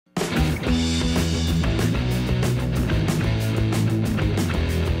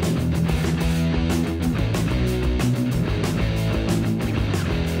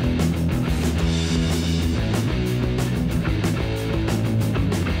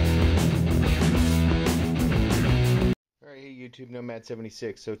YouTube,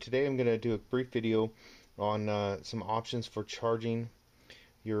 Nomad76. So today I'm going to do a brief video on some options for charging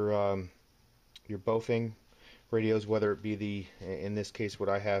your Baofeng radios, whether it be in this case what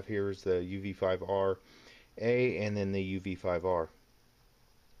I have here is the UV5R-A and then the UV5R.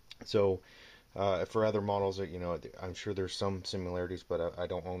 So for other models, I'm sure there's some similarities, but I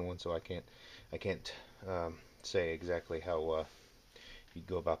don't own one, so I can't say exactly how you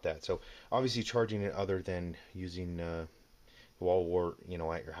go about that. So obviously charging it other than using wall wart,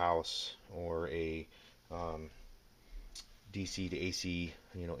 at your house, or a DC to AC,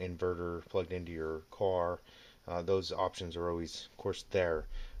 inverter plugged into your car. Those options are always, of course, there.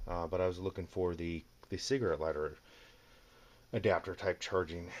 But I was looking for the cigarette lighter adapter type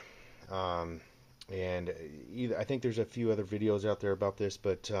charging. And I think there's a few other videos out there about this,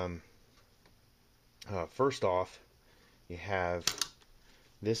 but first off, you have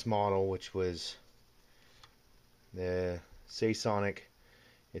this model, which was the Seasonic.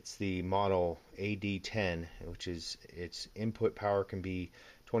 It's the model AD10, which is its input power can be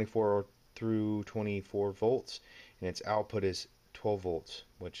 24 through 24 volts, and its output is 12 volts,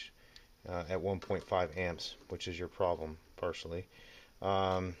 which at 1.5 amps, which is your problem partially.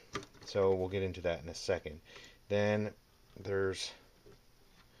 So we'll get into that in a second. Then there's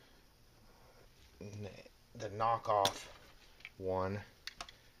the knockoff one,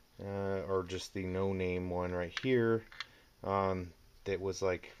 or just the no-name one right here. That was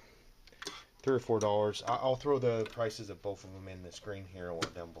like $3 or $4. I'll throw the prices of both of them in the screen here or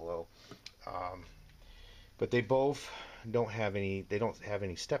down below. But they both don't have any. They don't have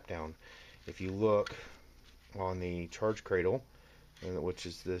any step down. If you look on the charge cradle, which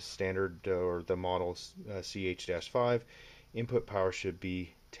is the standard or the model CH-5, input power should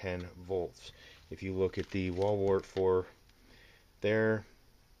be 10 volts. If you look at the wall wart for their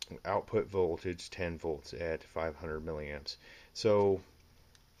output voltage, 10 volts at 500 milliamps. So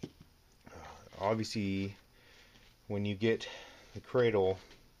obviously when you get the cradle,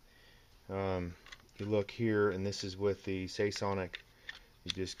 you look here, and this is with the Seasonic,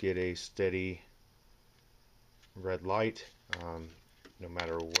 you just get a steady red light, no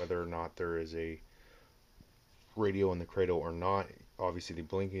matter whether or not there is a radio in the cradle or not. Obviously the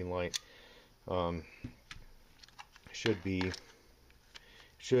blinking light should,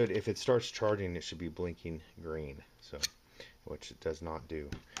 if it starts charging, it should be blinking green, so which it does not do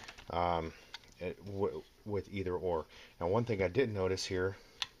with either or. Now, one thing I did notice here,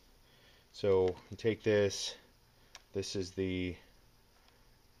 so you take this is the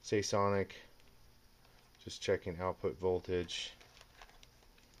Seasonic, just checking output voltage,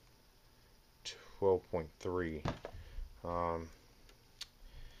 12.3.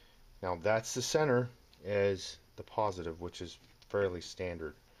 Now that's the center as the positive, which is fairly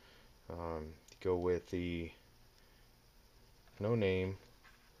standard. Go with the no name,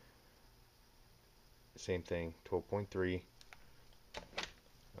 same thing, 12.3.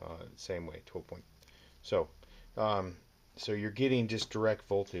 Same way, 12 point. So you're getting just direct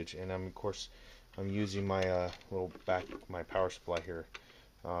voltage, and of course I'm using my my power supply here.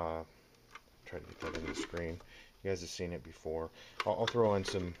 Try to get that in the screen. You guys have seen it before. I'll throw in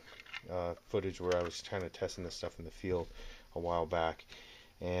some footage where I was kind of testing this stuff in the field a while back,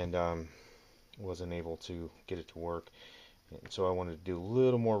 and wasn't able to get it to work. And so I wanted to do a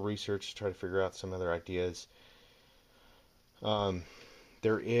little more research to try to figure out some other ideas. I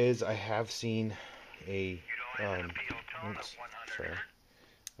have seen a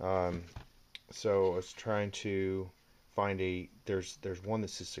so I was trying to find there's one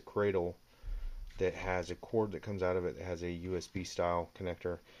that's just a cradle that has a cord that comes out of it that has a USB style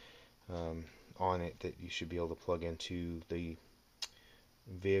connector on it that you should be able to plug into the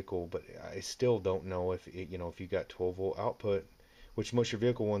vehicle, but I still don't know if if you got 12 volt output, which most of your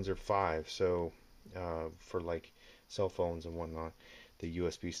vehicle ones are 5, so for like cell phones and whatnot, the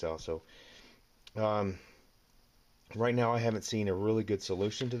USB style. So right now I haven't seen a really good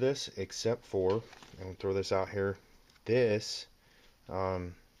solution to this, except for, I'm gonna throw this out here, this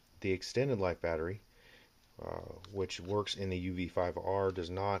the extended life battery, which works in the UV5R, does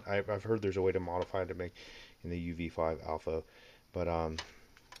not. I've heard there's a way to modify it to make in the UV5 alpha, but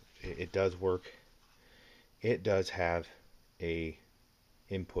it does work. It does have a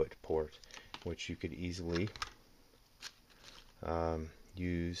input port, which you could easily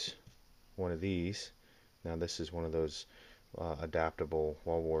use one of these. Now this is one of those adaptable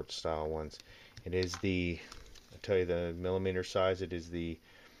wall wart style ones. It is I'll tell you the millimeter size.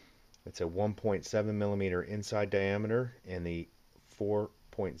 It's a 1.7 millimeter inside diameter and the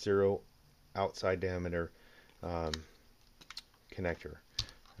 4.0 outside diameter connector.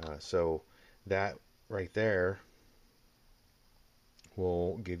 So that right there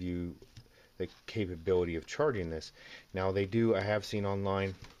will give you the capability of charging this. Now I have seen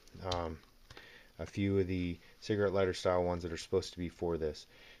online um, a few of the cigarette lighter style ones that are supposed to be for this.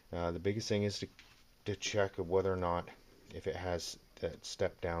 The biggest thing is to check whether or not if it has that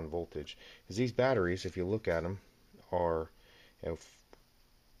step down voltage, because these batteries, if you look at them, are at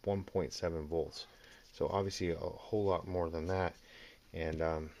 1.7 volts. So obviously a whole lot more than that,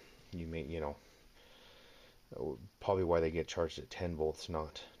 and probably why they get charged at 10 volts,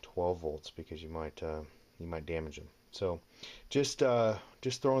 not 12 volts, because you might damage them. So just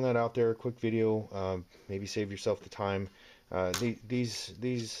throwing that out there, a quick video, maybe save yourself the time. These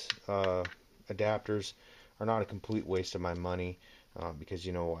adapters are not a complete waste of my money, because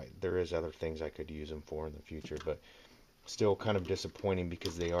there is other things I could use them for in the future, but still kind of disappointing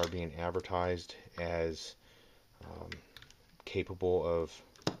because they are being advertised as capable of,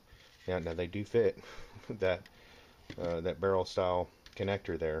 yeah, now they do fit that barrel style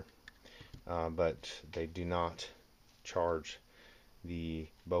connector there, but they do not charge the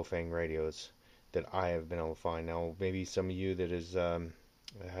Baofeng radios that I have been able to find. Now maybe some of you that has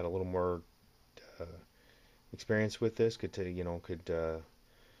had a little more uh, experience with this could tell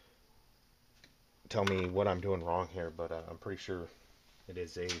me what I'm doing wrong here, but I'm pretty sure it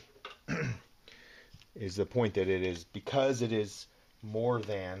is is the point that it is, because it is more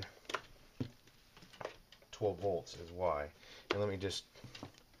than 12 volts is why. And let me just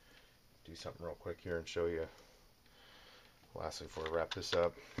do something real quick here and show you lastly before I wrap this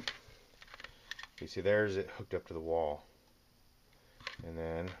up. You see, there's it hooked up to the wall, and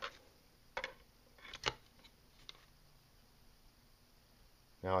then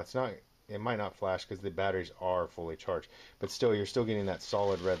now it might not flash because the batteries are fully charged, but still you're still getting that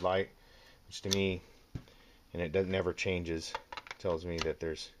solid red light, which to me, and it never changes, tells me that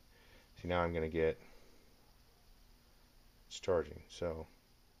there's, see, now I'm going to get, it's charging. So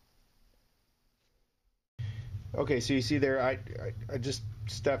okay, so you see there, I just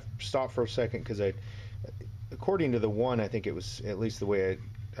stopped for a second because according to the one, I think it was, at least the way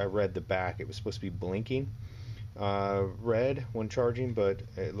I read the back, it was supposed to be blinking red when charging, but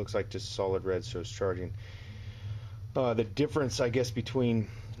it looks like just solid red, so it's charging. The difference, I guess, between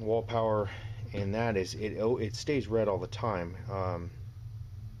wall power and that is it stays red all the time,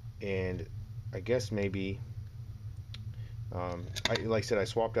 and I guess maybe like I said, I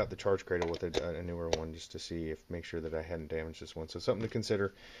swapped out the charge cradle with a newer one just to make sure that I hadn't damaged this one. So something to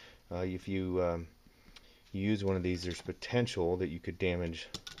consider. If you use one of these, there's potential that you could damage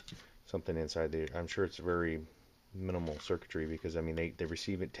something inside there. I'm sure it's very minimal circuitry, because I mean they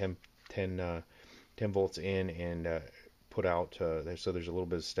receive it 10 volts in and put out, so there's a little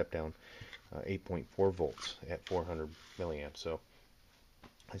bit of step down, 8.4 volts at 400 milliamps. So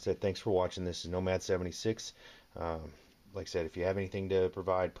I said, thanks for watching. This is Nomad 76. Like I said, if you have anything to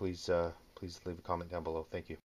provide, please leave a comment down below. Thank you.